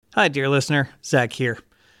Hi, dear listener. Zach here.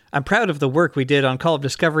 I'm proud of the work we did on Call of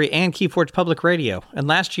Discovery and KeyForge Public Radio, and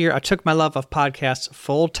last year I took my love of podcasts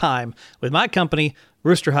full-time with my company,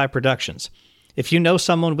 Rooster High Productions. If you know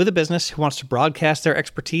someone with a business who wants to broadcast their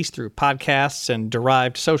expertise through podcasts and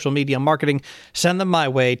derived social media marketing, send them my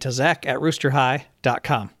way to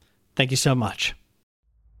zach@roosterhigh.com. Thank you so much.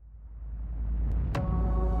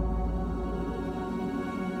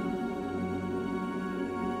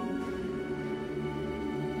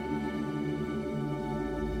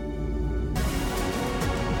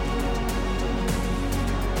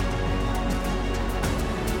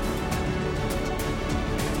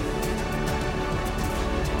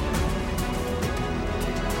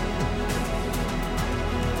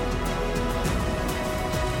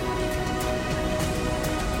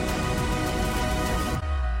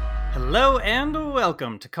 Hello and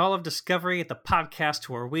welcome to Call of Discovery, the podcast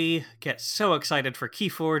where we get so excited for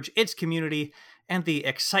KeyForge, its community, and the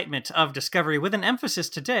excitement of Discovery, with an emphasis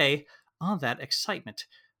today on that excitement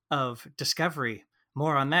of Discovery.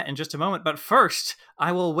 More on that in just a moment, but first,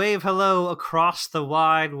 I will wave hello across the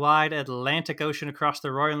wide, wide Atlantic Ocean, across the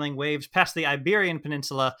Roleplaying waves, past the Iberian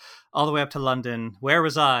Peninsula, all the way up to London, where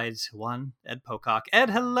resides one Ed Pocock. Ed,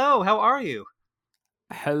 hello, how are you?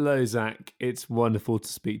 Hello, Zach. It's wonderful to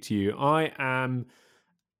speak to you. I am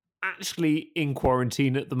actually in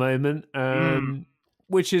quarantine at the moment,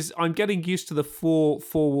 which is I'm getting used to the four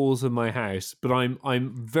walls of my house, but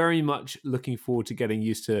I'm very much looking forward to getting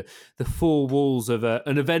used to the four walls of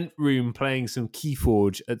an event room playing some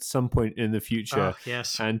KeyForge at some point in the future. Oh,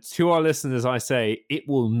 yes. And to our listeners, I say it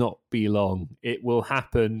will not be long. It will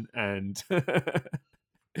happen, and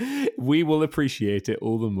we will appreciate it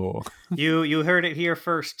all the more. You heard it here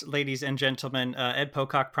first, ladies and gentlemen. Ed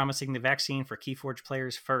Pocock promising the vaccine for KeyForge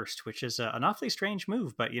players first, which is an awfully strange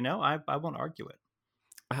move, but I won't argue it.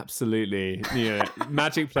 Absolutely. Yeah,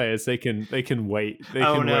 Magic players, they can wait. They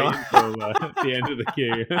Oh, can no. wait until the end of the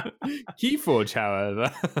queue. KeyForge,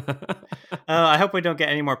 however. I hope we don't get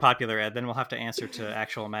any more popular, Ed. Then we'll have to answer to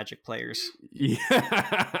actual Magic players. Yeah.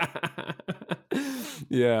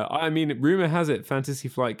 Yeah. I mean, rumor has it Fantasy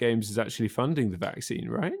Flight Games is actually funding the vaccine,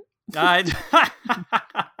 right?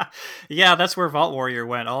 Yeah, that's where Vault Warrior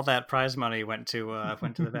went. All that prize money went to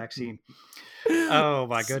the vaccine. Oh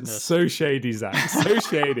my goodness! So shady, Zach. So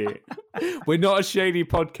shady. We're not a shady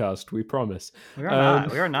podcast, we promise. We are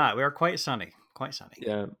not. We are not. We are quite sunny. Quite sunny.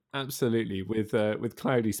 Yeah, absolutely. With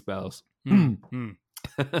cloudy spells. What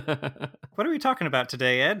are we talking about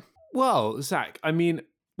today, Ed? Well, Zach, I mean,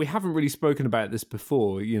 we haven't really spoken about this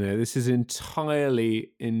before. You know, this is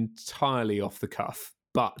entirely off the cuff.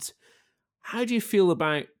 But how do you feel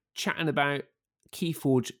about chatting about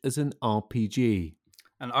KeyForge as an RPG?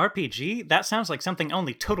 An RPG? That sounds like something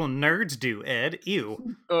only total nerds do, Ed.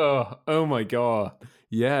 Ew. Oh my god.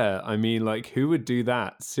 Yeah, I mean, like, who would do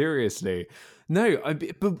that? Seriously. No,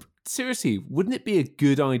 but seriously, wouldn't it be a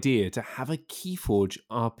good idea to have a KeyForge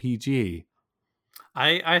RPG?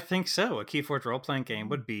 I think so. A KeyForge role-playing game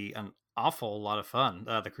would be an awful lot of fun.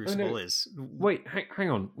 The Crucible is... Wait,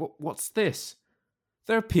 hang on. What's this?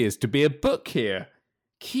 There appears to be a book here.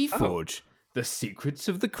 KeyForge, The Secrets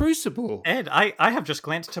of the Crucible. Ed, I have just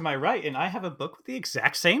glanced to my right, and I have a book with the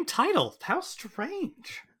exact same title. How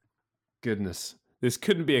strange. Goodness, this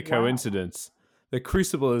couldn't be a coincidence. The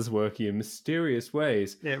Crucible is working in mysterious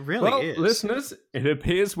ways. It really is. Listeners, it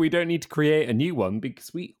appears we don't need to create a new one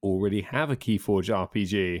because we already have a KeyForge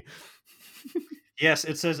RPG. Yes,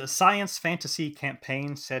 it says a science fantasy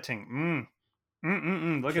campaign setting.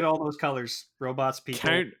 Look at all those colors. Robots, people.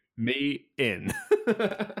 Count me in.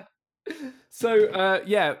 So,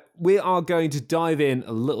 we are going to dive in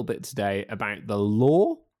a little bit today about the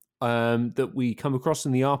lore that we come across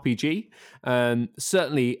in the RPG.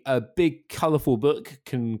 Certainly, a big, colourful book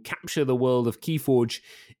can capture the world of KeyForge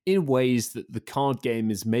in ways that the card game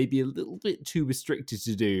is maybe a little bit too restricted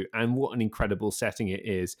to do, and what an incredible setting it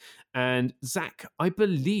is. And Zach, I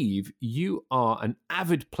believe you are an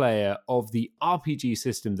avid player of the RPG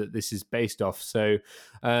system that this is based off. So,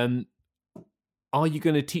 are you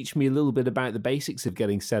going to teach me a little bit about the basics of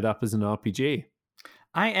getting set up as an RPG?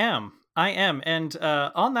 I am. And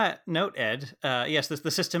on that note, Ed, yes,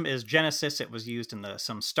 the system is Genesis. It was used in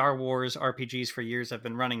some Star Wars RPGs for years. I've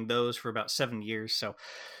been running those for about 7 years. So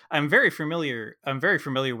I'm very familiar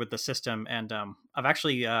with the system. And I've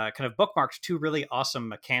actually kind of bookmarked 2 really awesome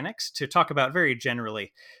mechanics to talk about very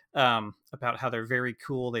generally about how they're very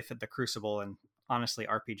cool. They fit the Crucible and honestly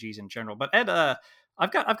RPGs in general. But Ed,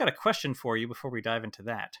 I've got a question for you before we dive into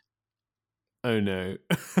that. Oh, no.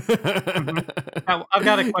 I've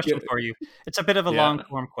got a question for you. It's a bit of a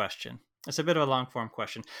long-form question. It's a bit of a long form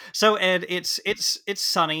question. So Ed, it's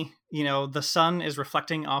sunny. You know, the sun is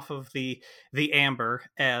reflecting off of the amber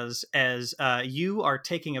as you are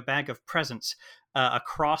taking a bag of presents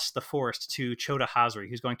across the forest to Chota Hazri,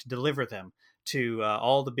 who's going to deliver them to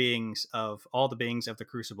all the beings of the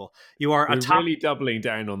Crucible. You are We're atop. really doubling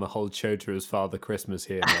down on the whole Chota as Father Christmas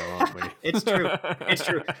here now, aren't we? It's true. It's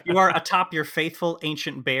true. You are atop your faithful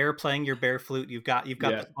ancient bear playing your bear flute. You've got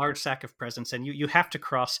Yeah. this large sack of presents, and you have to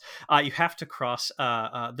cross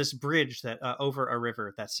this bridge that over a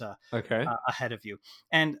river that's Okay. ahead of you.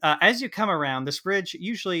 And as you come around this bridge,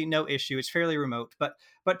 usually no issue. It's fairly remote,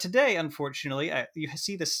 but today, unfortunately, you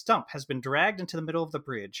see the stump has been dragged into the middle of the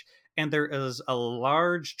bridge, and there is a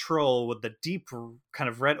large troll with the deep kind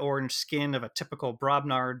of red orange skin of a typical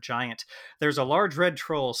Brobnar giant. There's a large red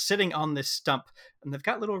troll sitting on this stump, and they've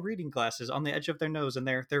got little reading glasses on the edge of their nose, and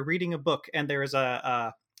they're reading a book. And there is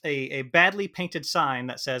a badly painted sign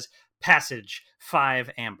that says "Passage 5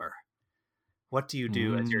 Amber." What do you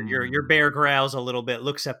do as your bear growls a little bit,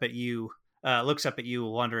 looks up at you,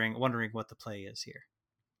 wondering what the play is here?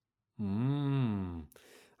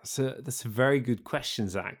 That's a very good question,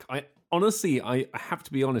 Zach. I honestly, I have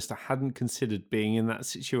to be honest, I hadn't considered being in that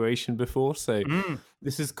situation before, so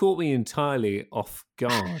this has caught me entirely off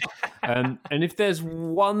guard. And if there's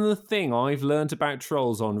one thing I've learned about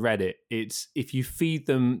trolls on Reddit, it's if you feed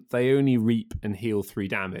them, they only reap and heal 3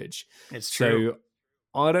 damage. It's true.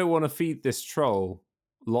 So I don't want to feed this troll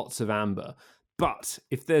lots of amber. But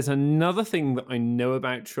if there's another thing that I know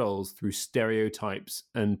about trolls through stereotypes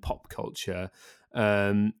and pop culture,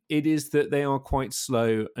 it is that they are quite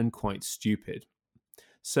slow and quite stupid.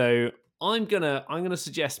 So I'm gonna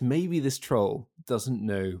suggest maybe this troll doesn't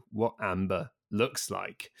know what amber looks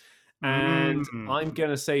like, and I'm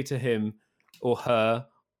gonna say to him or her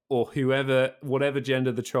or whoever, whatever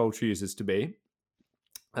gender the troll chooses to be,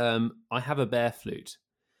 I have a bear flute.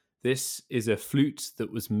 This is a flute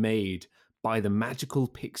that was made by the magical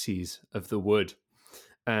pixies of the wood.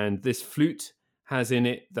 And this flute has in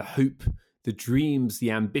it the hope, the dreams, the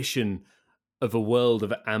ambition of a world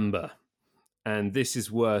of amber. And this is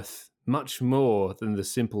worth much more than the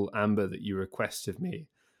simple amber that you request of me.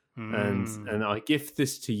 And I gift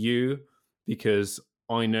this to you because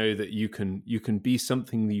I know that you can be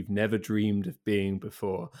something that you've never dreamed of being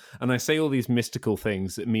before. And I say all these mystical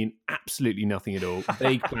things that mean absolutely nothing at all,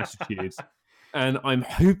 vague platitudes. And I'm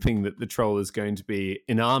hoping that the troll is going to be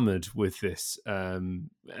enamored with this and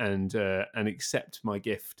accept my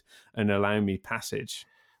gift and allow me passage.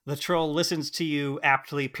 The troll listens to you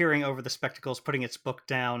aptly, peering over the spectacles, putting its book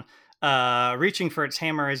down, reaching for its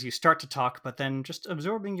hammer as you start to talk, but then just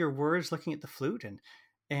absorbing your words, looking at the flute,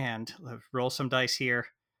 and roll some dice here.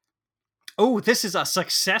 Oh, this is a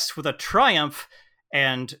success with a triumph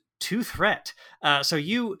and 2 threat.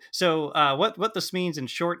 What this means in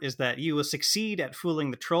short is that you will succeed at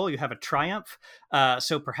fooling the troll. You have a triumph.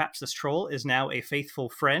 So perhaps this troll is now a faithful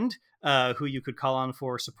friend who you could call on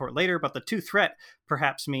for support later. But the 2 threat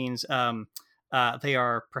perhaps means they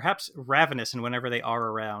are perhaps ravenous, and whenever they are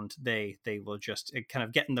around, they will just kind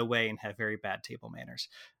of get in the way and have very bad table manners.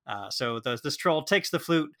 So this troll takes the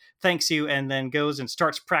flute, thanks you, and then goes and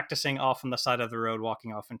starts practicing off on the side of the road,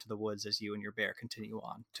 walking off into the woods as you and your bear continue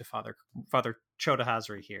on to Father Chota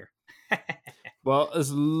Hazri here. Well,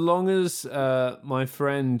 as long as my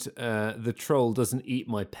friend the troll doesn't eat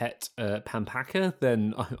my pet Pampaka,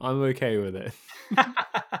 then I'm okay with it.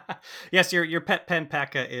 Yes, your pet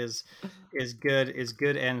Pampaka is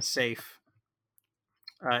good and safe.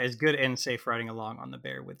 Is good and safe riding along on the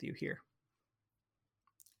bear with you here.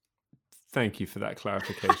 Thank you for that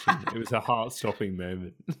clarification. It was a heart-stopping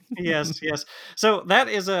moment. Yes. So that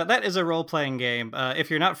is a role-playing game. If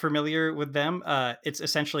you're not familiar with them, it's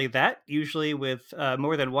essentially that, usually with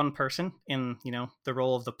more than one person in the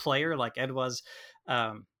role of the player, like Ed was,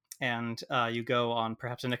 and you go on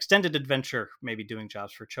perhaps an extended adventure, maybe doing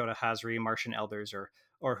jobs for Chota Hazri, Martian elders,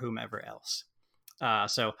 or whomever else.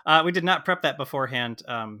 So we did not prep that beforehand,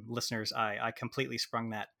 listeners. I completely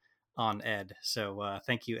sprung that on Ed. So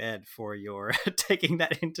thank you, Ed, for your taking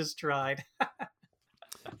that into stride.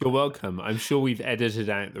 You're welcome. I'm sure we've edited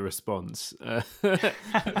out the response for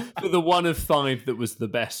the 1 of 5 that was the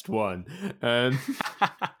best one.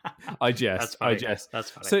 I jest. That's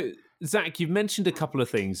funny. So, Zach, you've mentioned a couple of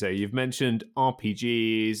things there. You've mentioned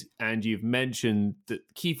RPGs, and you've mentioned that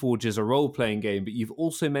KeyForge is a role-playing game, but you've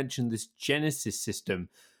also mentioned this Genesis system.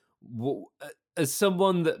 As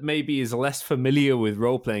someone that maybe is less familiar with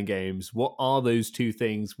role-playing games, what are those 2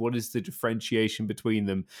 things? What is the differentiation between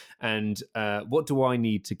them? And what do I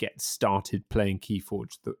need to get started playing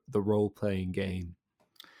KeyForge, the role-playing game?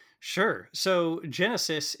 Sure. So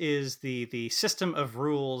Genesis is the system of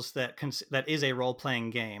rules that is a role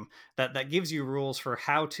playing game that gives you rules for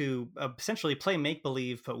how to essentially play make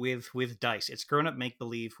believe, but with dice. It's grown up make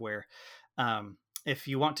believe where, um, if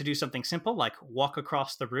you want to do something simple like walk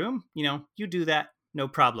across the room, you do that, no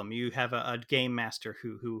problem. You have a game master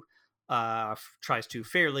who tries to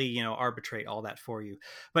fairly arbitrate all that for you.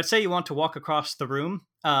 But say you want to walk across the room,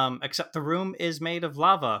 except the room is made of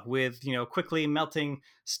lava with quickly melting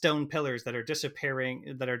stone pillars that are disappearing,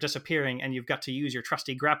 and you've got to use your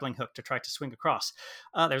trusty grappling hook to try to swing across.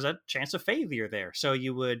 There's a chance of failure there, so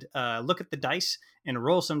you would look at the dice and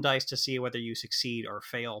roll some dice to see whether you succeed or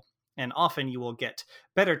fail. And often you will get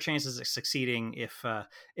better chances of succeeding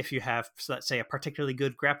if you have, let's say, a particularly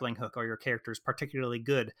good grappling hook, or your character is particularly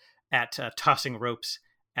good at tossing ropes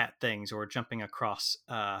at things or jumping across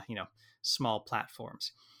small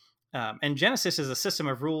platforms. And Genesis is a system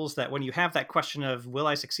of rules that when you have that question of will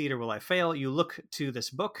I succeed or will I fail, you look to this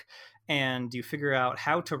book and you figure out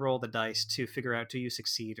how to roll the dice to figure out, do you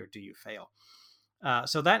succeed or do you fail?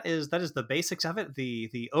 So that is the basics of it.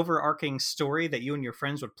 The overarching story that you and your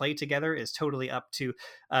friends would play together is totally up to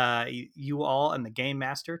you all and the game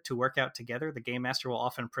master to work out together. The game master will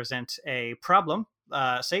often present a problem,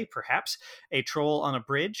 say perhaps a troll on a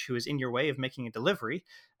bridge who is in your way of making a delivery,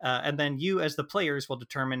 and then you as the players will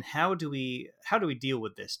determine how do we deal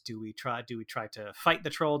with this. Do we try to fight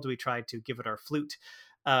the troll? Do we try to give it our flute?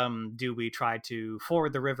 Do we try to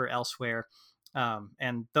ford the river elsewhere?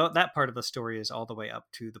 And that part of the story is all the way up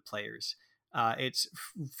to the players. It's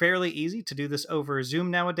fairly easy to do this over Zoom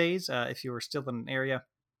nowadays. If you are still in an area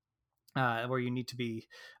where you need to be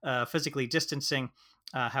physically distancing,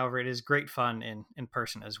 however, it is great fun in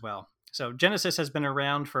person as well. So Genesis has been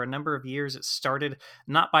around for a number of years. It started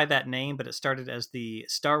not by that name, but it started as the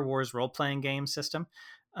Star Wars role-playing game system,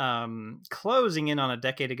 closing in on a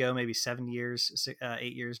decade ago, maybe 7 years,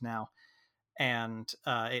 8 years now. And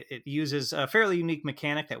it uses a fairly unique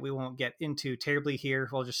mechanic that we won't get into terribly here.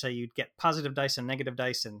 We'll just say you'd get positive dice and negative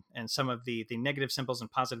dice, and some of the negative symbols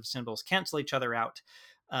and positive symbols cancel each other out.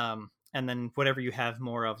 And then whatever you have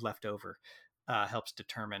more of left over helps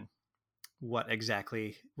determine what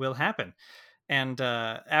exactly will happen. And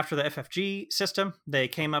after the FFG system, they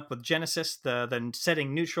came up with Genesis, the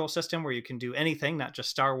setting neutral system where you can do anything, not just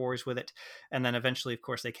Star Wars with it. And then eventually, of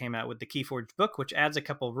course, they came out with the KeyForge book, which adds a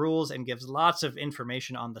couple rules and gives lots of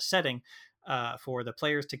information on the setting for the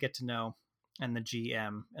players to get to know, and the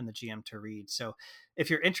GM to read. So if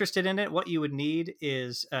you're interested in it, what you would need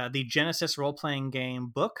is the Genesis role-playing game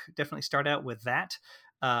book. Definitely start out with that.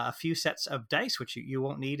 A few sets of dice, which you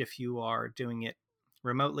won't need if you are doing it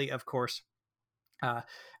remotely, of course.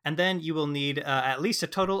 And then you will need at least a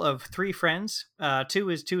total of 3 friends.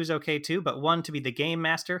 Two is okay too, but 1 to be the game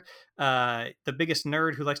master, the biggest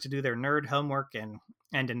nerd who likes to do their nerd homework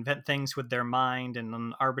and invent things with their mind and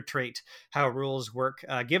then arbitrate how rules work.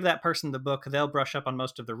 Give that person the book; they'll brush up on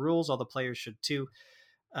most of the rules. All the players should too.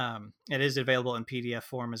 It is available in PDF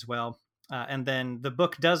form as well. And then the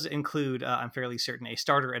book does include, I'm fairly certain, a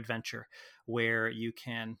starter adventure where you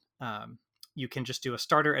can just do a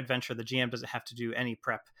starter adventure. The GM doesn't have to do any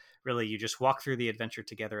prep. Really, you just walk through the adventure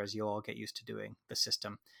together as you all get used to doing the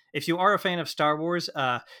system. If you are a fan of Star Wars,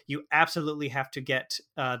 you absolutely have to get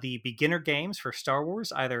the beginner games for Star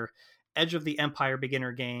Wars, either Edge of the Empire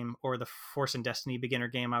beginner game or the Force and Destiny beginner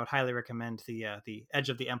game. I would highly recommend the Edge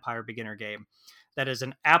of the Empire beginner game. That is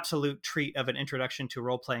an absolute treat of an introduction to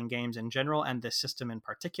role-playing games in general, and this system in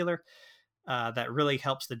particular. That really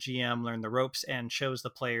helps the GM learn the ropes and shows the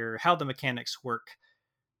player how the mechanics work,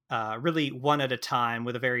 really one at a time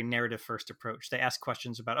with a very narrative first approach. They ask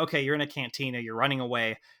questions about, okay, you're in a cantina, you're running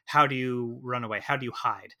away. How do you run away? How do you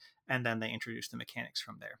hide? And then they introduce the mechanics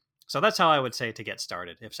from there. So that's how I would say to get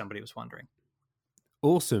started, if somebody was wondering.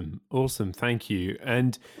 Awesome. Thank you.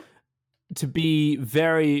 And to be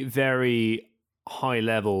very, very high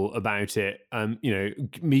level about it,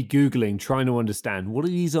 me Googling, trying to understand what are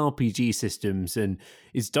these RPG systems, and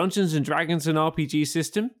is Dungeons and Dragons an RPG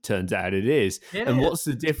system? Turns out it is. What's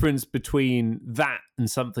the difference between that and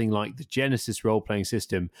something like the Genesis role-playing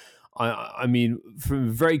system? I mean, from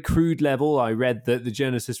a very crude level, I read that the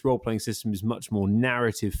Genesis role-playing system is much more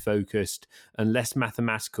narrative-focused and less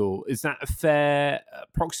mathematical. Is that a fair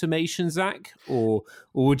approximation, Zach? Or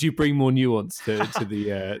would you bring more nuance to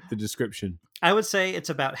the description? I would say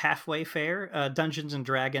it's about halfway fair. Dungeons and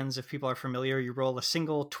Dragons, if people are familiar, you roll a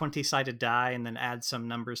single 20-sided die and then add some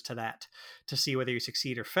numbers to that to see whether you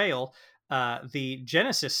succeed or fail. The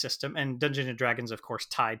Genesis system, and Dungeons and Dragons, of course,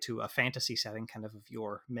 tied to a fantasy setting, kind of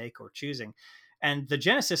your make or choosing. And the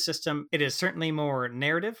Genesis system, it is certainly more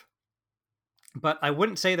narrative. but I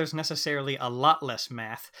wouldn't say there's necessarily a lot less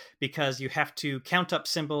math because you have to count up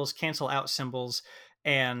symbols, cancel out symbols,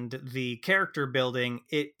 and the character building,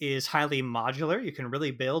 it is highly modular. You can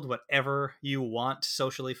really build whatever you want,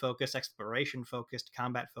 socially focused, exploration focused,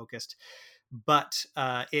 combat focused, but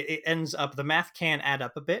it ends up, the math can add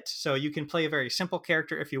up a bit, so you can play a very simple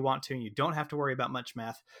character if you want to and you don't have to worry about much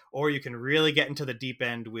math, or you can really get into the deep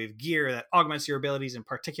end with gear that augments your abilities in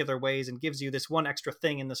particular ways and gives you this one extra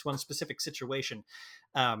thing in this one specific situation.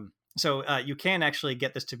 So you can actually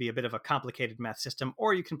get this to be a bit of a complicated math system,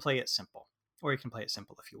 or you can play it simple,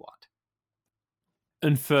 if you want.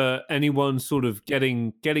 And for anyone sort of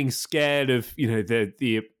getting scared of, you know,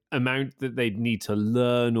 the amount that they'd need to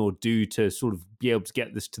learn or do to sort of be able to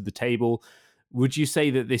get this to the table, would you say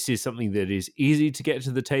that this is something that is easy to get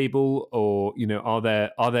to the table, or, you know, are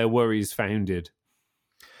there worries founded?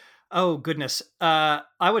 Oh goodness, I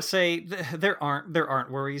would say there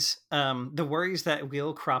aren't worries. The worries that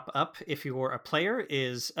will crop up if you're a player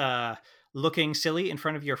is looking silly in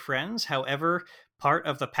front of your friends. However, part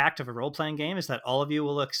of the pact of a role playing game is that all of you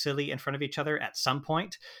will look silly in front of each other at some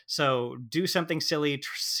point. So do something silly,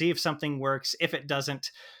 see if something works. If it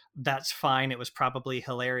doesn't, that's fine. It was probably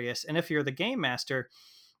hilarious. And if you're the game master,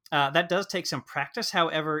 that does take some practice.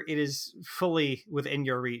 However, it is fully within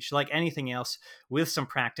your reach, like anything else, with some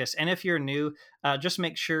practice. And if you're new, just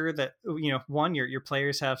make sure that, you know, one, your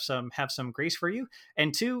players have some grace for you,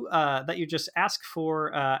 and two, that you just ask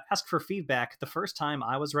for feedback. The first time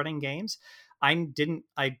I was running games,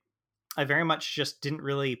 I very much just didn't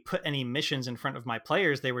really put any missions in front of my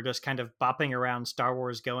players. They were just kind of bopping around Star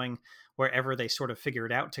Wars, going wherever they sort of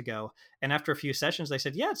figured out to go. And after a few sessions, they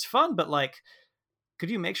said, "Yeah, it's fun, but like,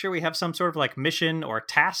 could you make sure we have some sort of like mission or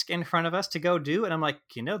task in front of us to go do?" And I'm like,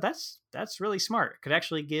 that's really smart. Could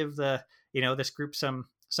actually give this group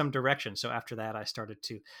some direction. So after that, I started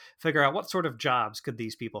to figure out what sort of jobs could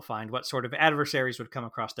these people find, what sort of adversaries would come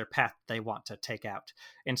across their path they want to take out,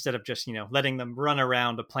 instead of just letting them run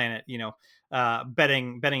around a planet,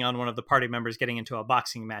 betting on one of the party members getting into a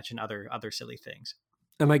boxing match and other silly things.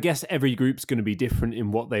 And I guess every group's going to be different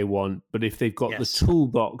in what they want, but if they've got the Yes.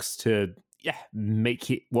 toolbox to make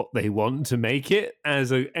it what they want to make it,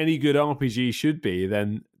 as any good RPG should be,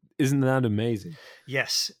 then isn't that amazing?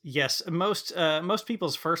 Yes, yes. Most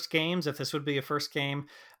people's first games, if this would be a first game,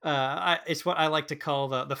 it's what I like to call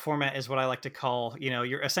the format is what I like to call,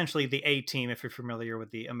 you're essentially the A team if you're familiar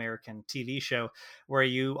with the American TV show, where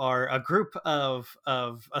you are a group of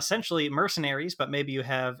essentially mercenaries, but maybe you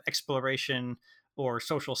have exploration or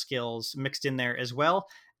social skills mixed in there as well,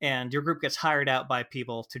 and your group gets hired out by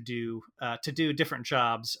people to do different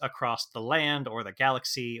jobs across the land or the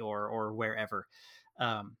galaxy or wherever.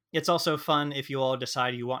 It's also fun if you all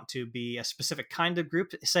decide you want to be a specific kind of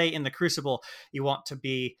group. Say in the Crucible, you want to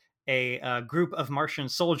be a group of Martian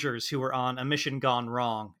soldiers who were on a mission gone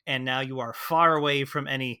wrong, and now you are far away from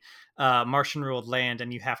any Martian-ruled land,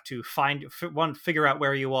 and you have to figure out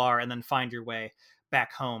where you are, and then find your way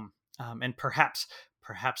back home. And perhaps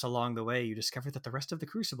along the way, you discover that the rest of the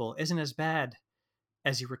Crucible isn't as bad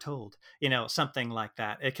as you were told, something like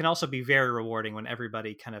that. It can also be very rewarding when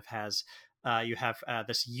everybody kind of has you have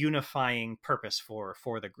this unifying purpose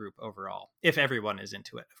for the group overall, if everyone is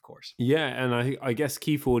into it, of course. Yeah, and I guess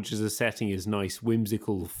KeyForge as a setting is nice,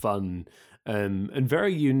 whimsical, fun, and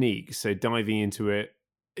very unique. So diving into it,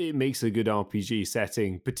 it makes a good RPG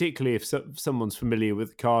setting, particularly if someone's familiar with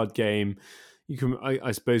the card game. You can,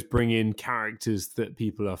 I suppose, bring in characters that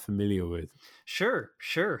people are familiar with. Sure.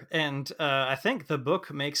 And I think the book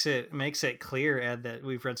makes it clear, Ed, that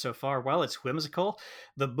we've read so far. While it's whimsical,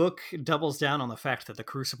 the book doubles down on the fact that the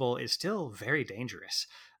Crucible is still very dangerous.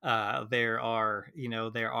 There are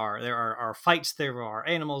fights, there are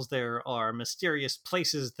animals, there are mysterious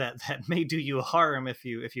places that may do you harm if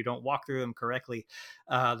you don't walk through them correctly.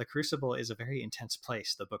 The Crucible is a very intense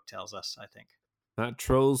place, the book tells us, I think. That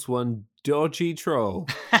troll's one dodgy troll.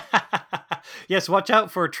 Yes, watch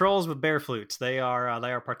out for trolls with bear flutes. They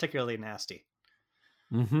are particularly nasty.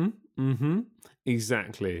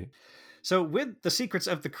 Exactly. So, with the secrets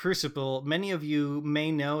of the Crucible, many of you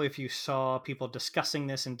may know, if you saw people discussing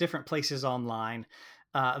this in different places online,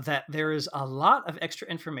 that there is a lot of extra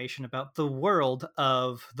information about the world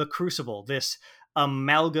of the Crucible, this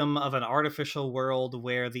amalgam of an artificial world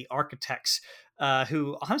where the architects,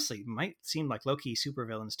 who honestly might seem like low-key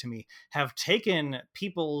supervillains to me, have taken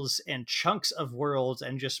peoples and chunks of worlds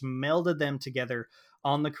and just melded them together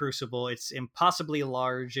on the Crucible. It's impossibly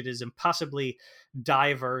large. It is impossibly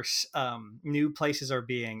diverse. New places are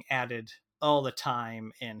being added all the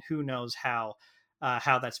time, and who knows how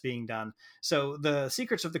how that's being done. So the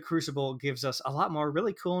Secrets of the Crucible gives us a lot more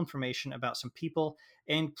really cool information about some people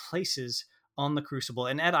and places on the Crucible.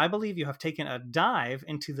 And Ed, I believe you have taken a dive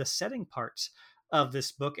into the setting parts of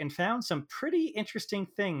this book and found some pretty interesting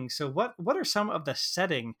things. So what are some of the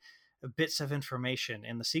setting bits of information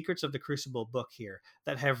in the Secrets of the Crucible book here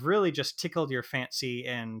that have really just tickled your fancy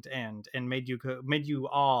and made you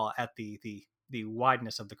awe at the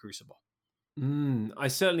wideness of the Crucible? I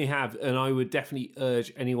certainly have, and I would definitely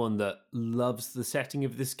urge anyone that loves the setting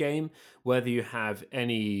of this game, whether you have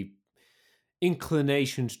any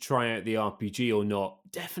inclination to try out the RPG or not,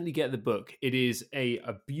 definitely get the book. It is a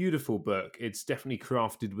beautiful book. It's definitely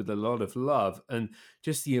crafted with a lot of love, and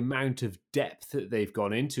just the amount of depth that they've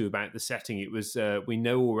gone into about the setting. It was we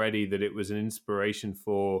know already that it was an inspiration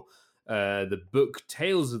for the book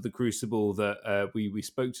Tales of the Crucible that we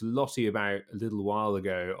spoke to Lottie about a little while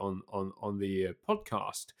ago on the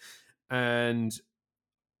podcast, and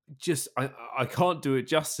just I can't do it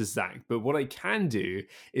justice, Zach, but what I can do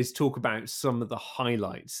is talk about some of the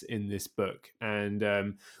highlights in this book.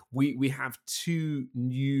 And we have two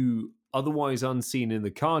new, otherwise unseen in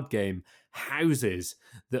the card game, houses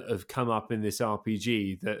that have come up in this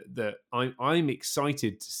RPG that I'm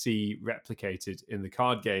excited to see replicated in the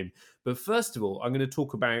card game. But first of all, I'm going to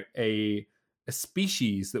talk about a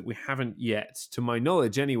species that we haven't yet, to my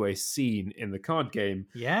knowledge anyway, seen in the card game.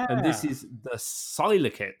 Yeah. And this is the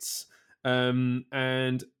Silocates.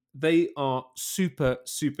 And they are super,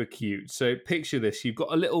 super cute. So picture this. You've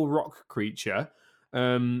got a little rock creature,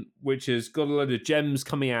 which has got a load of gems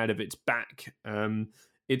coming out of its back.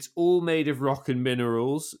 It's all made of rock and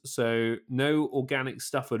minerals, so no organic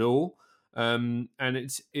stuff at all. And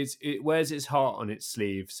it wears its heart on its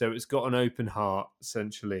sleeve, so it's got an open heart,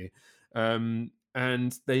 essentially.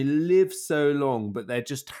 And they live so long, but they're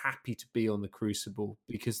just happy to be on the Crucible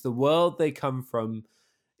because the world they come from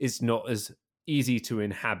is not as easy to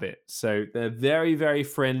inhabit. So they're very, very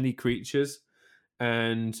friendly creatures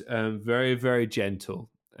and very, very gentle.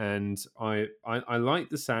 And I like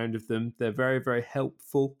the sound of them. They're very, very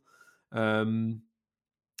helpful. And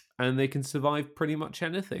they can survive pretty much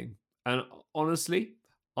anything. And honestly,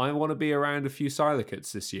 I want to be around a few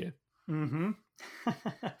Silocates this year. Mm-hmm.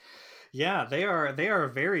 Yeah, they are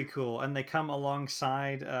very cool, and they come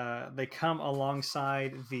alongside the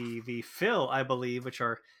Fill, I believe, which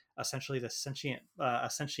are essentially the sentient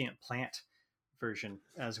plant version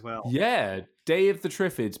as well. Yeah, Day of the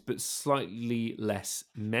Triffids, but slightly less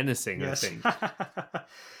menacing, Yes. I think.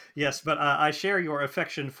 Yes, but I share your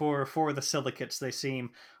affection for the Silicates. They seem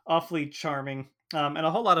awfully charming, and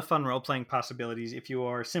a whole lot of fun role playing possibilities if you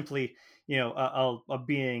are simply, a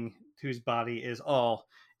being whose body is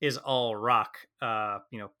all rock.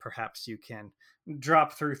 Perhaps you can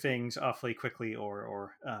drop through things awfully quickly,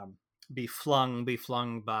 or be flung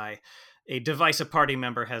by a device a party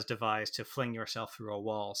member has devised to fling yourself through a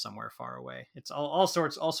wall somewhere far away. It's all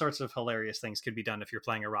sorts of hilarious things could be done if you're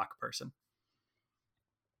playing a rock person.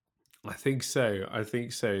 I think so.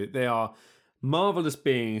 They are marvelous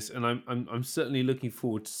beings, and I'm certainly looking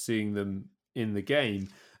forward to seeing them in the game.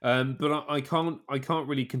 But I can't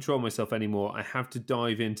really control myself anymore. I have to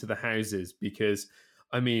dive into the houses because,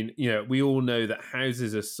 I mean, we all know that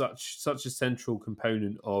houses are such a central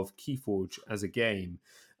component of KeyForge as a game,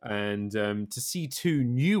 and to see two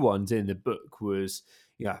new ones in the book was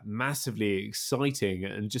massively exciting.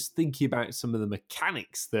 And just thinking about some of the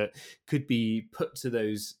mechanics that could be put to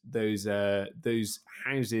those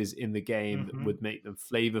houses in the game that would make them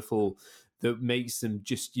flavorful, that makes them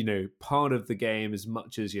just, part of the game as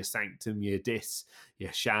much as your Sanctum, your Dis,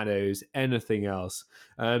 your Shadows, anything else.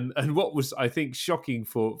 And what was, I think, shocking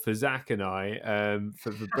for Zach and I,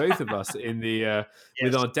 for both of us in the Yes.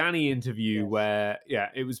 with our Danny interview, Yes. where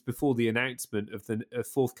it was before the announcement of the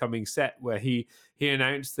forthcoming set, where he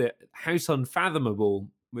announced that House Unfathomable,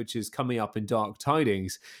 which is coming up in Dark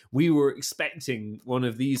Tidings, we were expecting one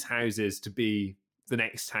of these houses to be the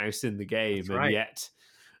next house in the game. That's and right. Yet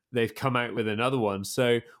they've come out with another one.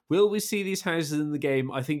 So will we see these houses in the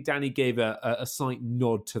game? I think Danny gave a slight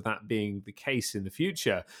nod to that being the case in the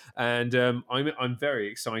future. And I'm very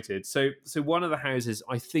excited. So one of the houses,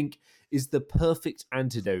 I think, is the perfect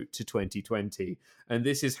antidote to 2020. And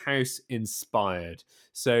this is House Inspired.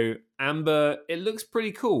 So Amber, it looks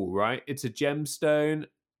pretty cool, right? It's a gemstone.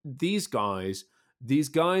 These guys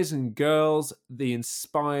and girls, the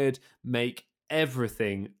Inspired, make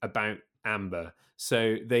everything about Amber.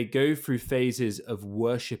 So they go through phases of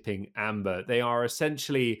worshipping Amber. They are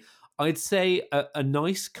essentially, I'd say, a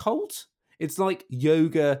nice cult. it's like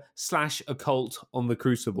yoga / occult on the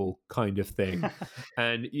Crucible kind of thing.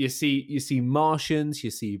 And you see Martians, you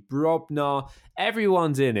see Brobnar,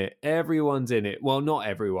 everyone's in it. Well, not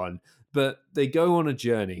everyone, but they go on a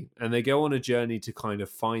journey, and they go on a journey to kind of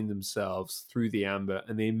find themselves through the amber,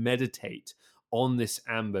 and they meditate on this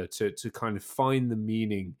amber to kind of find the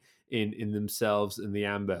meaning in themselves and the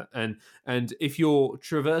amber. And if you're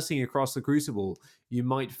traversing across the Crucible, you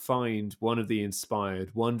might find one of the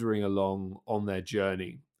inspired wandering along on their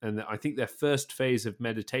journey. And I think their first phase of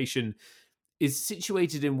meditation is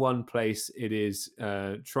situated in one place. It is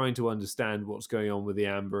trying to understand what's going on with the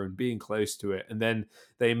amber and being close to it. And then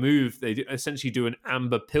they essentially do an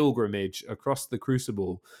amber pilgrimage across the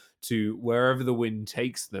Crucible to wherever the wind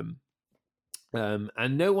takes them.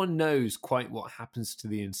 And no one knows quite what happens to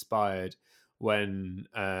the inspired when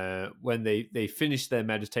they finish their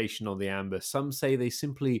meditation on the amber. Some say they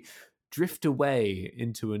simply drift away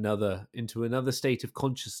into another state of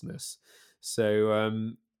consciousness.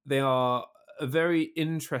 So they are a very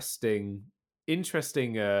interesting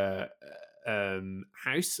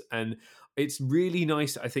house, and it's really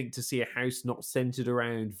nice, I think, to see a house not centered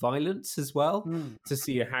around violence as well. To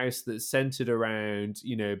see a house that's centered around,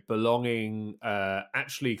 belonging,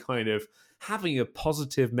 actually kind of having a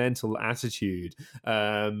positive mental attitude,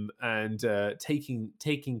 and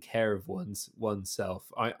taking care of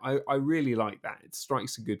oneself. I really like that. It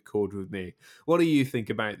strikes a good chord with me. What do you think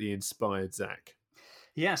about the inspired, Zach?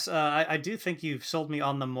 Yes, I do think you've sold me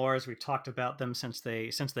on them more as we've talked about them since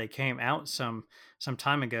they came out some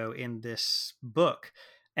time ago in this book.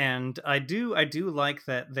 And I do like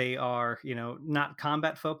that they are, not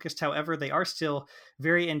combat focused. However, they are still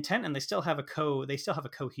very intent, and they still have a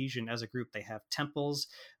cohesion as a group. They have temples.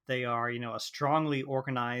 They are, a strongly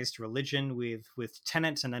organized religion with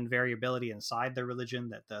tenets and then variability inside their religion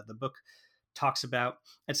that the book talks about.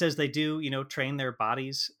 It says they do, train their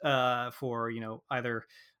bodies for, either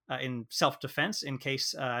in self-defense in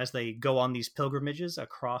case as they go on these pilgrimages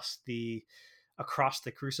across the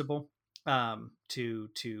Crucible,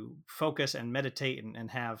 to focus and meditate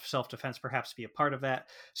and have self-defense perhaps be a part of that.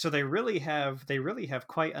 So they really have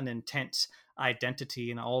quite an intense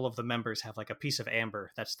identity, and all of the members have like a piece of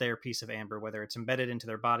amber that's their piece of amber, whether it's embedded into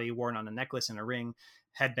their body, worn on a necklace, in a ring,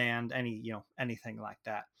 headband, anything like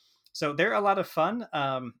that. So they're a lot of fun,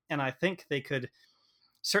 and I think they could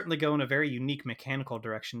certainly go in a very unique mechanical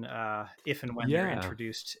direction if and when they're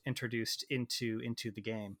introduced into the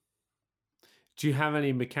game. Do you have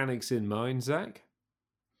any mechanics in mind, Zach?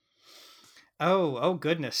 Oh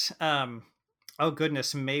goodness.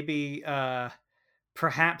 Maybe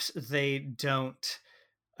perhaps they don't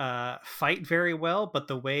fight very well, but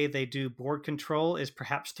the way they do board control is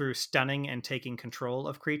perhaps through stunning and taking control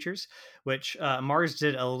of creatures, which Mars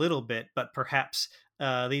did a little bit, but perhaps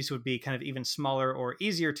these would be kind of even smaller or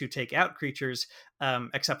easier to take out creatures,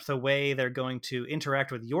 except the way they're going to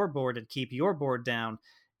interact with your board and keep your board down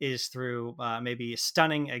is through maybe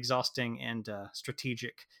stunning, exhausting, and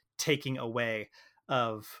strategic taking away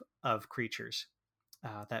of creatures.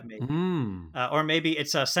 That may or maybe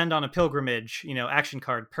it's a send on a pilgrimage, action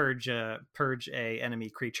card, purge a enemy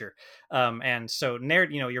creature, and so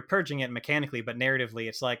you're purging it mechanically, but narratively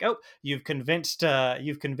it's like, oh, you've convinced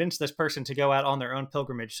this person to go out on their own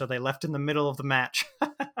pilgrimage, so they left in the middle of the match.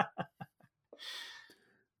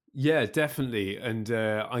 Yeah, definitely. And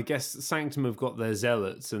I guess Sanctum have got their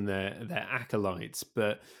zealots and their acolytes,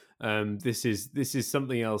 but this is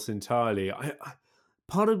something else entirely.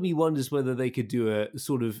 Part of me wonders whether they could do a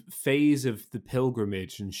sort of phase of the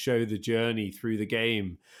pilgrimage and show the journey through the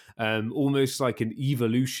game, almost like an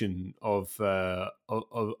evolution of the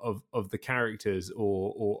characters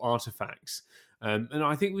or artifacts. And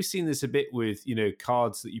I think we've seen this a bit with,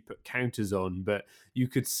 cards that you put counters on, but you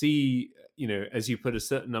could see, as you put a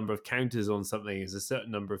certain number of counters on something, as a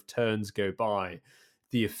certain number of turns go by,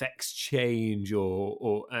 the effects change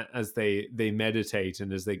or as they meditate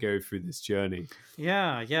and as they go through this journey.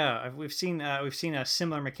 Yeah. We've seen a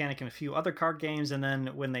similar mechanic in a few other card games, and then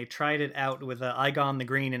when they tried it out with Igon the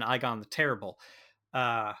Green and Igon the Terrible,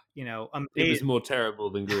 it was more terrible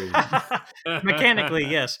than green. Mechanically,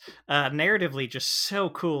 yes. Narratively, just so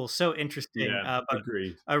cool, so interesting. But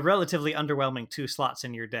agreed. A relatively underwhelming 2 slots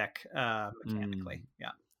in your deck mechanically. Yeah.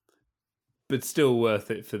 But still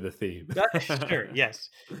worth it for the theme. Sure. Yes.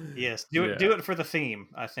 Do it for the theme,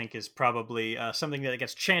 I think, is probably something that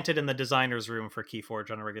gets chanted in the designer's room for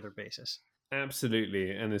KeyForge on a regular basis.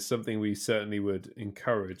 Absolutely, and it's something we certainly would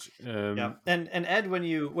encourage. Yeah. And Ed, when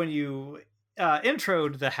you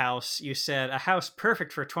introed the house, you said a house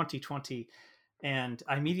perfect for 2020, and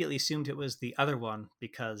I immediately assumed it was the other one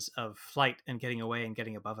because of flight and getting away and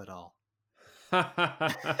getting above it all.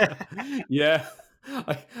 Yeah,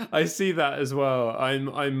 I see that as well.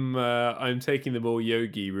 I'm taking the more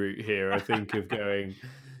yogi route here. I think of going,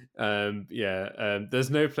 there's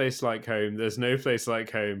no place like home. There's no place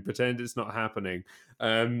like home. Pretend it's not happening.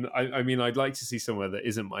 I mean, I'd like to see somewhere that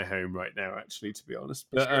isn't my home right now, actually, to be honest.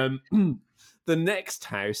 But Sure. the next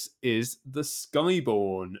house is the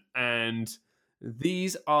Skyborn, and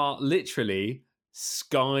these are literally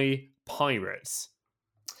sky pirates.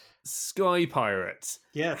 Sky pirates.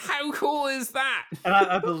 Yeah. How cool is that? And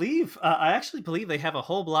I believe, I actually believe they have a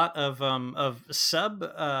whole lot of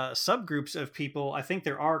subgroups of people. I think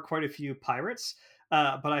there are quite a few pirates,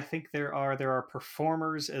 but I think there are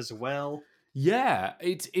performers as well. Yeah,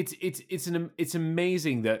 it's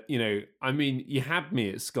amazing that, you know, I mean, you had me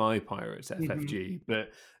at Sky Pirates Hmm. FFG,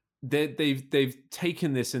 but they've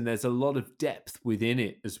taken this and there's a lot of depth within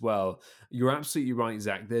it as well. You're absolutely right,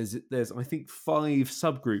 Zach. There's I think 5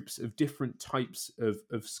 subgroups of different types of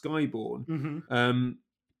Skyborn. Hmm. Um,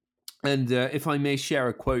 And if I may share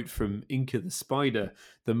a quote from Inca the Spider,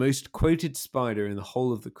 the most quoted spider in the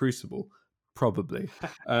whole of the Crucible, probably.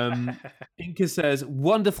 Inca says,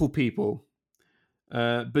 "Wonderful people,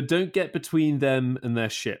 but don't get between them and their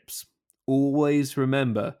ships. Always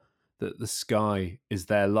remember that the sky is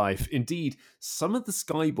their life. Indeed, some of the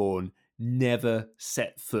Skyborn never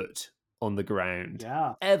set foot on the ground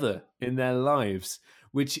Yeah. ever in their lives,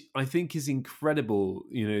 which I think is incredible.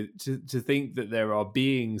 You know, to think that there are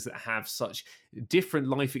beings that have such different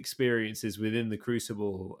life experiences within the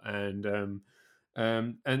Crucible, and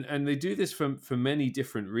they do this for many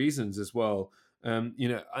different reasons as well. You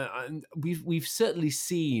know, we've certainly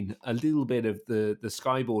seen a little bit of the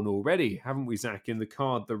Skyborn already, haven't we, Zach? In the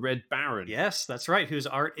card, the Red Baron. Yes, that's right. Whose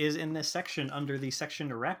art is in this section under the section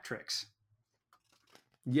Raptrix.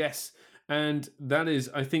 Yes, and that is,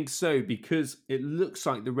 I think, so because it looks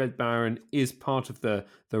like the Red Baron is part of the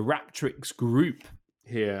Raptrix group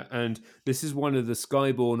here, and this is one of the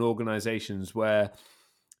Skyborn organizations where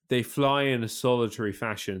they fly in a solitary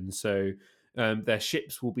fashion. So their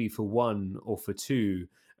ships will be for 1 or for 2,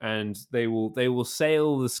 and they will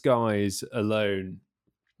sail the skies alone,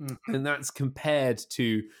 Mhm. and that's compared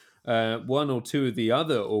to 1 or 2 of the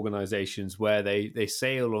other organizations where they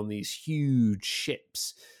sail on these huge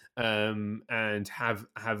ships, and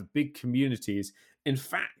have big communities. In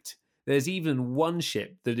fact, there's even one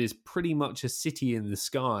ship that is pretty much a city in the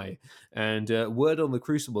sky, and word on the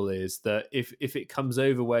Crucible is that if it comes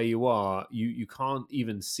over where you are, you can't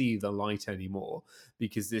even see the light anymore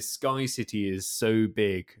because this sky city is so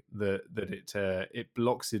big that it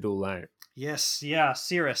blocks it all out. Yes, yeah,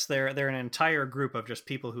 Cirrus. They're an entire group of just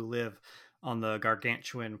people who live on the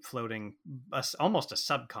gargantuan floating, almost a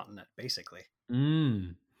subcontinent, basically.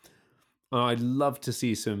 Mm. Oh, I'd love to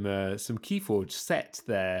see some KeyForge set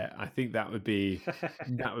there. I think that would be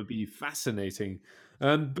fascinating.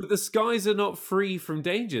 But the skies are not free from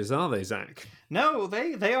dangers, are they, Zach? No,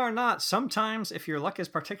 they are not. Sometimes, if your luck is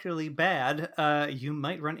particularly bad, you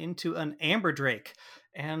might run into an amber drake,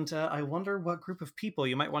 and I wonder what group of people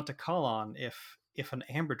you might want to call on if an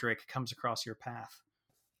amber drake comes across your path.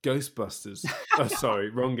 Ghostbusters. Oh, sorry,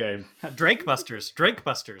 wrong game. Drake busters, Drake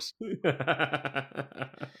busters.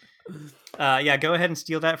 Yeah, go ahead and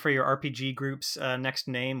steal that for your RPG group's next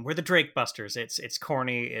name. We're the Drake Busters. It's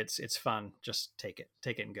corny. It's fun. Just take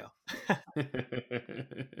it and go.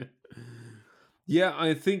 Yeah,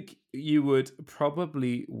 I think you would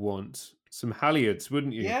probably want some halyards,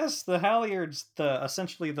 wouldn't you? Yes, the Halyards, the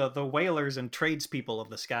essentially the whalers and tradespeople of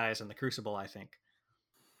the skies and the Crucible. I think.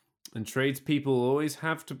 And tradespeople always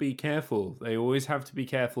have to be careful. They always have to be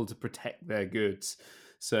careful to protect their goods.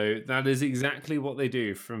 So that is exactly what they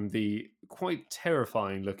do from the quite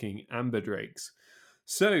terrifying looking amber drakes.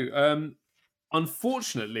 So,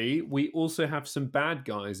 unfortunately, we also have some bad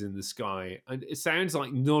guys in the sky. And it sounds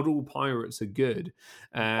like not all pirates are good.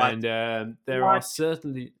 What? And there are What?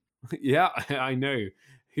 certainly, yeah, I know.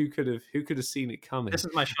 Who could have seen it coming? This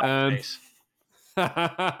is my shock Um, face.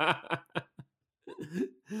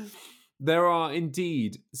 There are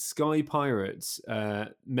indeed sky pirates,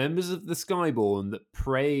 members of the Skyborn that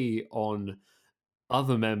prey on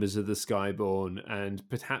other members of the Skyborn, and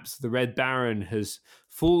perhaps the Red Baron has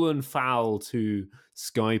fallen foul to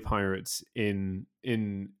sky pirates in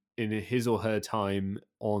his or her time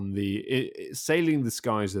on sailing the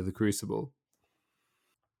skies of the Crucible.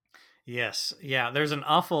 Yes, yeah. There's an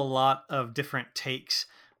awful lot of different takes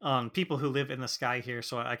on people who live in the sky here,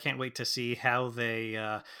 so I can't wait to see how they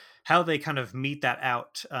kind of meet that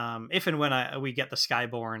out. If and when we get the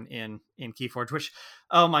Skyborn in KeyForge, which,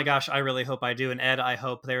 oh my gosh, I really hope I do. And Ed, I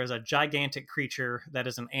hope there is a gigantic creature that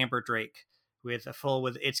is an amber drake with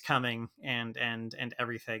It's Coming and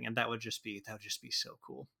everything, and that would just be so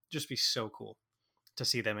cool. Just be so cool to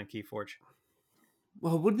see them in KeyForge.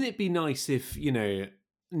 Well, wouldn't it be nice if,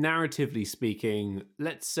 narratively speaking,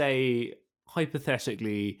 let's say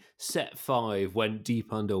hypothetically set 5 went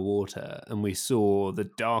deep underwater and we saw the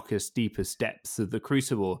darkest, deepest depths of the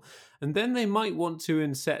Crucible, and then they might want to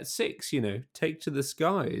in set 6, take to the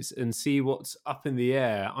skies and see what's up in the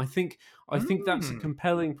air. I think that's a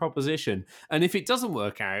compelling proposition. And if it doesn't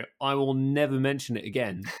work out, I will never mention it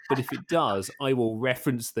again. But if it does, I will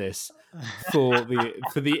reference this for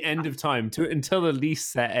the end of time until at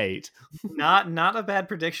least set 8. Not a bad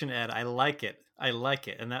prediction, Ed. I like it.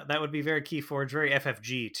 And that would be very KeyForge, very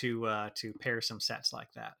FFG to pair some sets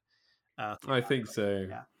like that. I think so.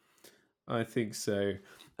 Yeah. I think so.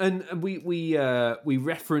 And we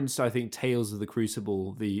referenced, I think, Tales of the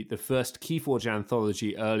Crucible, the first KeyForge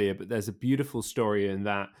anthology earlier, but there's a beautiful story in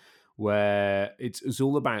that where it's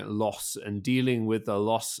all about loss and dealing with the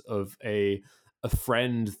loss of a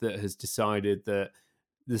friend that has decided that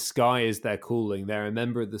the sky is their calling. They're a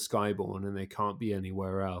member of the Skyborn and they can't be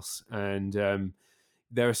anywhere else. And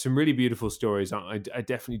there are some really beautiful stories. I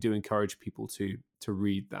definitely do encourage people to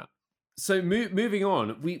read that. So moving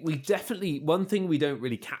on, we definitely, one thing we don't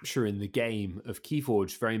really capture in the game of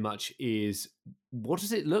KeyForge very much is what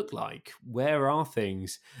does it look like? Where are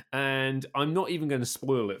things? And I'm not even going to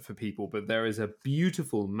spoil it for people, but there is a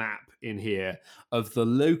beautiful map in here of the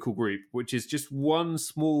local group, which is just one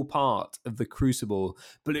small part of the Crucible,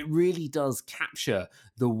 but it really does capture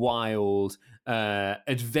the wild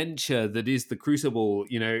adventure that is the Crucible.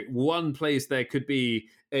 One place there could be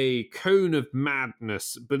a cone of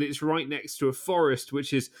madness, but it's right next to a forest,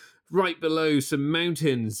 which is right below some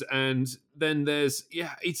mountains, and then there's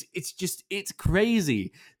it's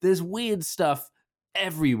crazy. There's weird stuff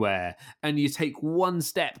everywhere, and you take one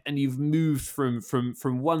step and you've moved from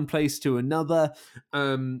one place to another.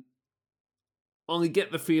 I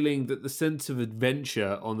get the feeling that the sense of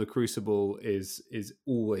adventure on the Crucible is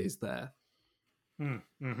always there.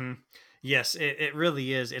 Mm-hmm. Yes, it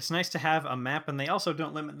really is. It's nice to have a map, and they also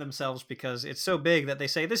don't limit themselves because it's so big that they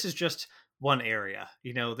say this is just one area.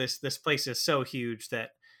 This place is so huge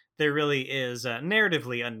that there really is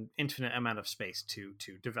narratively an infinite amount of space to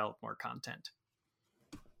develop more content.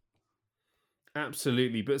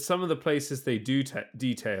 Absolutely, but some of the places they do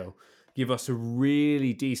detail give us a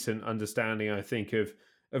really decent understanding, I think,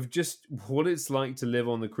 of just what it's like to live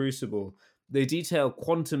on the Crucible. They detail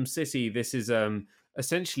Quantum City. This is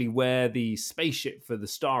essentially where the spaceship for the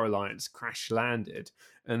Star Alliance crash landed,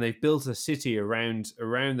 and they've built a city around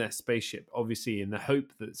their spaceship, obviously in the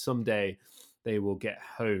hope that someday they will get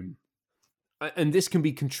home. And this can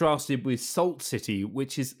be contrasted with Salt City,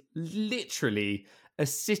 which is literally a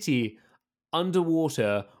city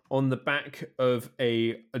underwater on the back of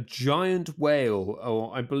a giant whale,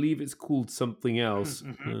 or I believe it's called something else.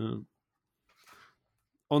 Mm-hmm.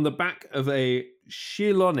 On the back of a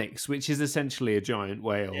Sheilonyx, which is essentially a giant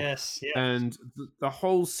whale. Yes. And the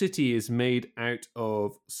whole city is made out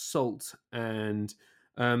of salt, and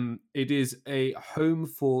it is a home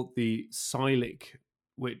for the Psyllic,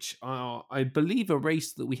 which are, I believe, a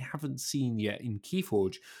race that we haven't seen yet in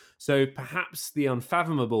KeyForge. So perhaps the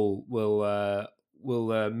Unfathomable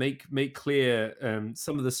will make clear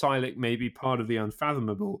some of the Psyllic may be part of the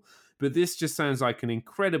Unfathomable. But this just sounds like an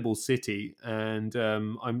incredible city, and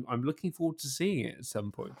I'm looking forward to seeing it at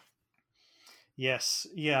some point. Yes,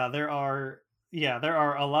 there are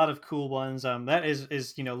a lot of cool ones. That is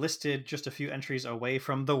listed just a few entries away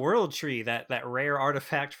from the World Tree, that rare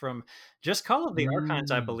artifact from just Call of the Archons,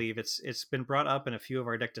 I believe. It's been brought up in a few of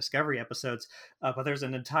our Deck Discovery episodes, but there's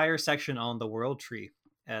an entire section on the World Tree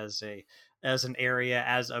as an area,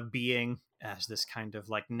 as a being, as this kind of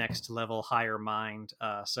like next level higher mind.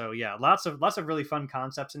 So yeah, lots of really fun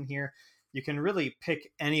concepts in here. You can really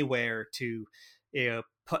pick anywhere to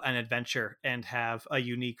put an adventure and have a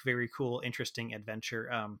unique, very cool, interesting adventure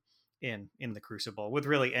in the Crucible with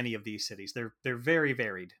really any of these cities. They're very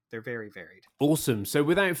varied. They're very varied. Awesome. So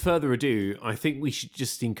without further ado, I think we should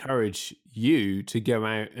just encourage you to go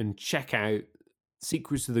out and check out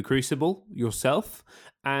Secrets of the Crucible yourself,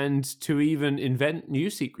 and to even invent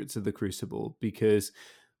new secrets of the Crucible, because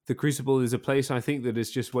the Crucible is a place, I think, that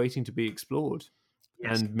is just waiting to be explored.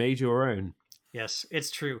 Yes. And made your own. Yes,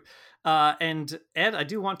 it's true. And Ed, I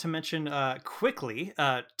do want to mention quickly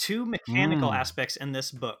two mechanical aspects in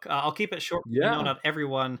this book. I'll keep it short. Yeah. Not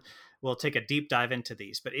everyone will take a deep dive into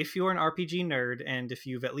these, but if you're an RPG nerd and if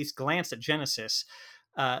you've at least glanced at Genesis,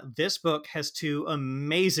 this book has two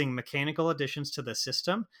amazing mechanical additions to the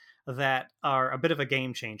system that are a bit of a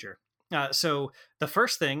game changer. So the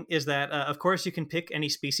first thing is that, of course, you can pick any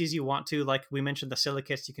species you want to. Like we mentioned, the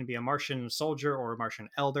silicates, you can be a Martian soldier or a Martian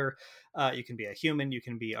elder. You can be a human. You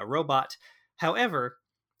can be a robot. However,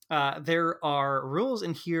 there are rules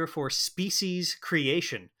in here for species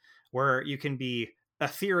creation, where you can be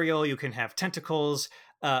ethereal, you can have tentacles.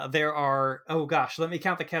 There are, oh gosh, let me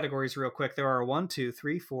count the categories real quick. There are 1, 2,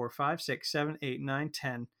 3, 4, 5, 6, 7, 8, 9,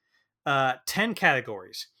 10, 10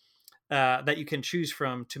 categories that you can choose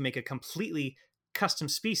from to make a completely custom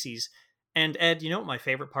species. And Ed, you know what my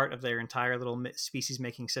favorite part of their entire little species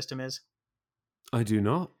making system is? I do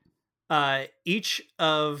not. Each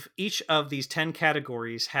of these 10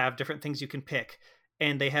 categories have different things you can pick,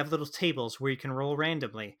 and they have little tables where you can roll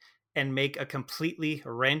randomly and make a completely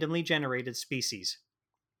randomly generated species.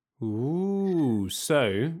 Ooh,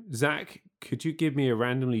 so Zach, could you give me a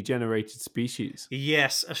randomly generated species?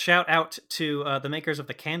 Yes, a shout out to the makers of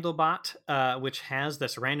the Candlebot, which has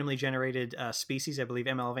this randomly generated species. I believe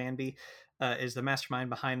ML Vanby is the mastermind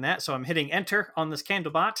behind that. So I'm hitting enter on this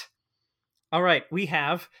Candlebot. All right, we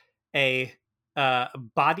have a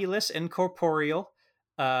bodiless, incorporeal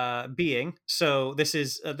being. So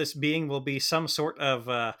this being will be some sort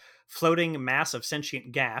of floating mass of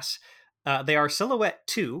sentient gas. They are silhouette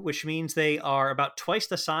 2, which means they are about twice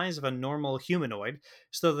the size of a normal humanoid.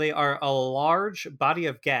 So they are a large body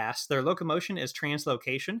of gas. Their locomotion is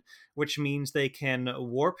translocation, which means they can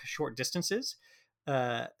warp short distances.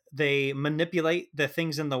 They manipulate the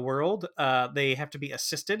things in the world. They have to be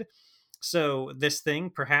assisted. So this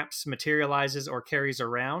thing perhaps materializes or carries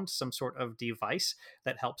around some sort of device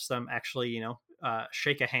that helps them actually,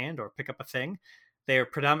 shake a hand or pick up a thing. They are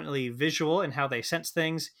predominantly visual in how they sense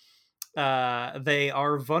things. They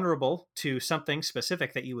are vulnerable to something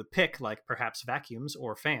specific that you would pick, like perhaps vacuums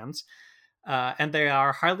or fans. And they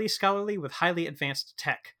are highly scholarly with highly advanced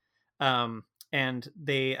tech. And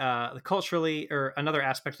they culturally, or another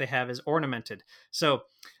aspect they have is ornamented. So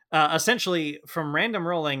essentially, from random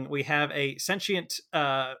rolling, we have a sentient,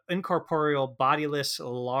 incorporeal, bodiless,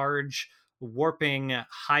 large, warping,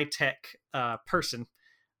 high tech person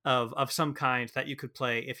of some kind that you could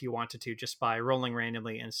play if you wanted to, just by rolling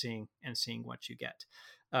randomly and seeing what you get.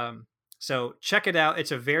 So check it out.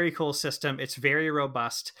 It's a very cool system. It's very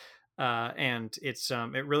robust. And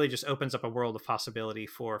it really just opens up a world of possibility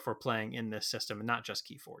for playing in this system, and not just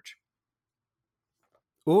KeyForge.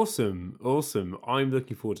 Awesome. I'm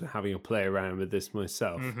looking forward to having a play around with this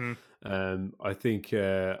myself. Mm-hmm. I think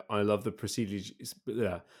I love the procedurally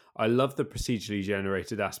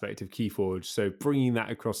generated aspect of KeyForge. So bringing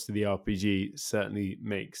that across to the RPG certainly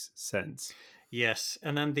makes sense. Yes,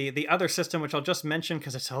 and then the other system, which I'll just mention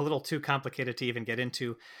because it's a little too complicated to even get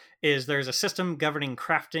into, is there's a system governing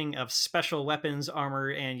crafting of special weapons,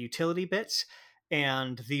 armor, and utility bits.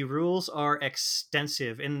 And the rules are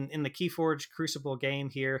extensive. In the KeyForge Crucible game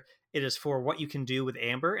here, it is for what you can do with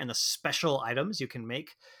Amber and the special items you can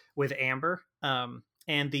make with Amber.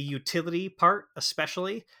 And the utility part,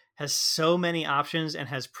 especially, has so many options and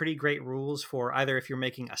has pretty great rules for either if you're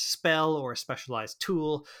making a spell or a specialized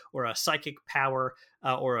tool or a psychic power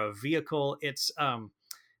or a vehicle.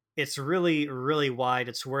 It's really, really wide.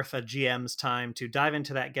 It's worth a GM's time to dive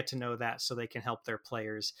into that, get to know that, so they can help their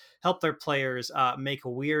players make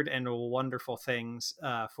weird and wonderful things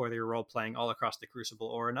for their role playing all across the Crucible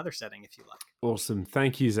or another setting if you like. Awesome,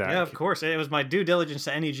 thank you, Zach. Yeah, of course. It was my due diligence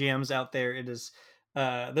to any GMs out there. It is.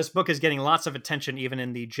 This book is getting lots of attention, even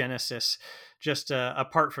in the Genesis. Just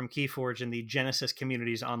apart from KeyForge and the Genesis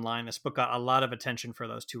communities online, this book got a lot of attention for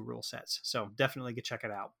those 2 rule sets. So definitely go check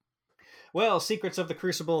it out. Well, Secrets of the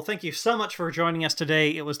Crucible, thank you so much for joining us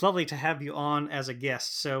today. It was lovely to have you on as a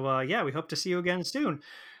guest. So, yeah, we hope to see you again soon.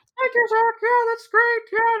 Thank you, Zach. Yeah, that's great.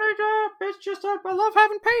 Yeah, it's just, I love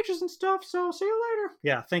having pages and stuff. So, see you later.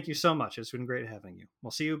 Yeah, thank you so much. It's been great having you.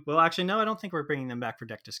 We'll see you. Well, actually, no, I don't think we're bringing them back for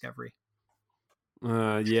Deck Discovery.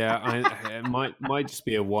 It might just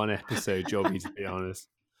be a 1-episode jobby, to be honest.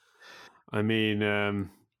 I mean,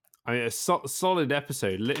 a solid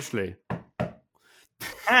episode, literally.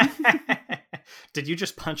 Did you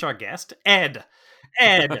just punch our guest? Ed,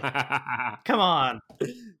 come on.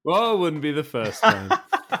 Well, it wouldn't be the first time.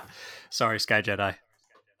 Sorry, Sky Jedi.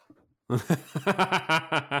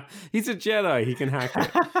 He's a Jedi. He can hack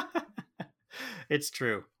it. It's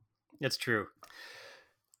true.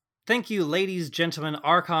 Thank you, ladies, gentlemen,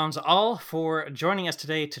 archons, all, for joining us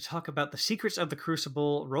today to talk about the Secrets of the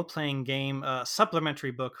Crucible role-playing game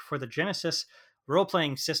supplementary book for the Genesis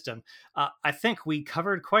role-playing system. I think we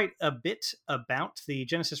covered quite a bit about the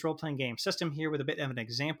Genesis role-playing game system here with a bit of an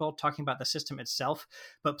example, talking about the system itself.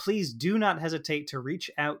 But please do not hesitate to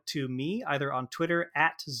reach out to me, either on Twitter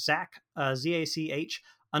at Zach,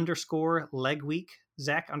 Zach_Legweek,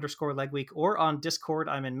 Zach_Legweek, or on Discord.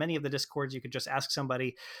 I'm in many of the Discords. You could just ask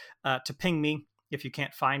somebody to ping me if you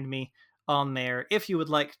can't find me on there. If you would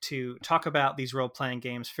like to talk about these role-playing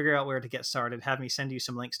games, figure out where to get started, have me send you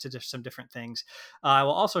some links to some different things. I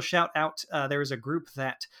will also shout out, there is a group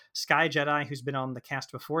that Sky Jedi, who's been on the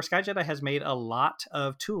cast before, Sky Jedi has made a lot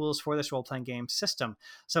of tools for this role-playing game system.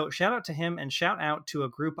 So shout out to him, and shout out to a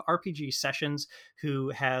group, RPG Sessions,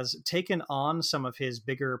 who has taken on some of his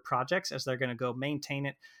bigger projects as they're going to go maintain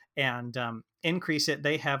it and increase it.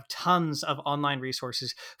 They have tons of online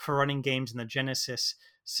resources for running games in the Genesis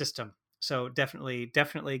system. So definitely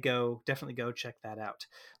go check that out.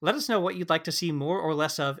 Let us know what you'd like to see more or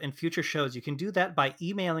less of in future shows. You can do that by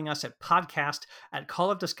emailing us at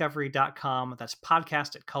podcast@callofdiscovery.com. That's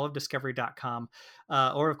podcast@callofdiscovery.com.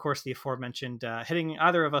 Or, of course, the aforementioned, hitting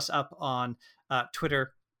either of us up on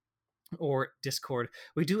Twitter or Discord.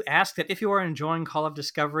 We do ask that if you are enjoying Call of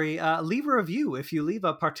Discovery, leave a review. If you leave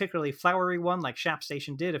a particularly flowery one like Shap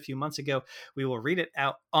Station did a few months ago, we will read it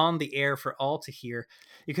out on the air for all to hear.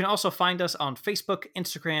 You can also find us on Facebook,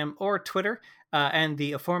 Instagram, or Twitter, and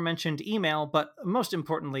the aforementioned email. But most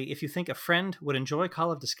importantly, if you think a friend would enjoy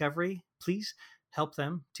Call of Discovery, please help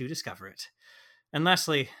them to discover it. And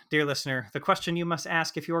lastly, dear listener, the question you must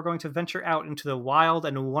ask if you are going to venture out into the wild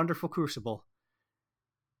and wonderful crucible: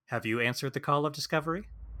 have you answered the call of discovery?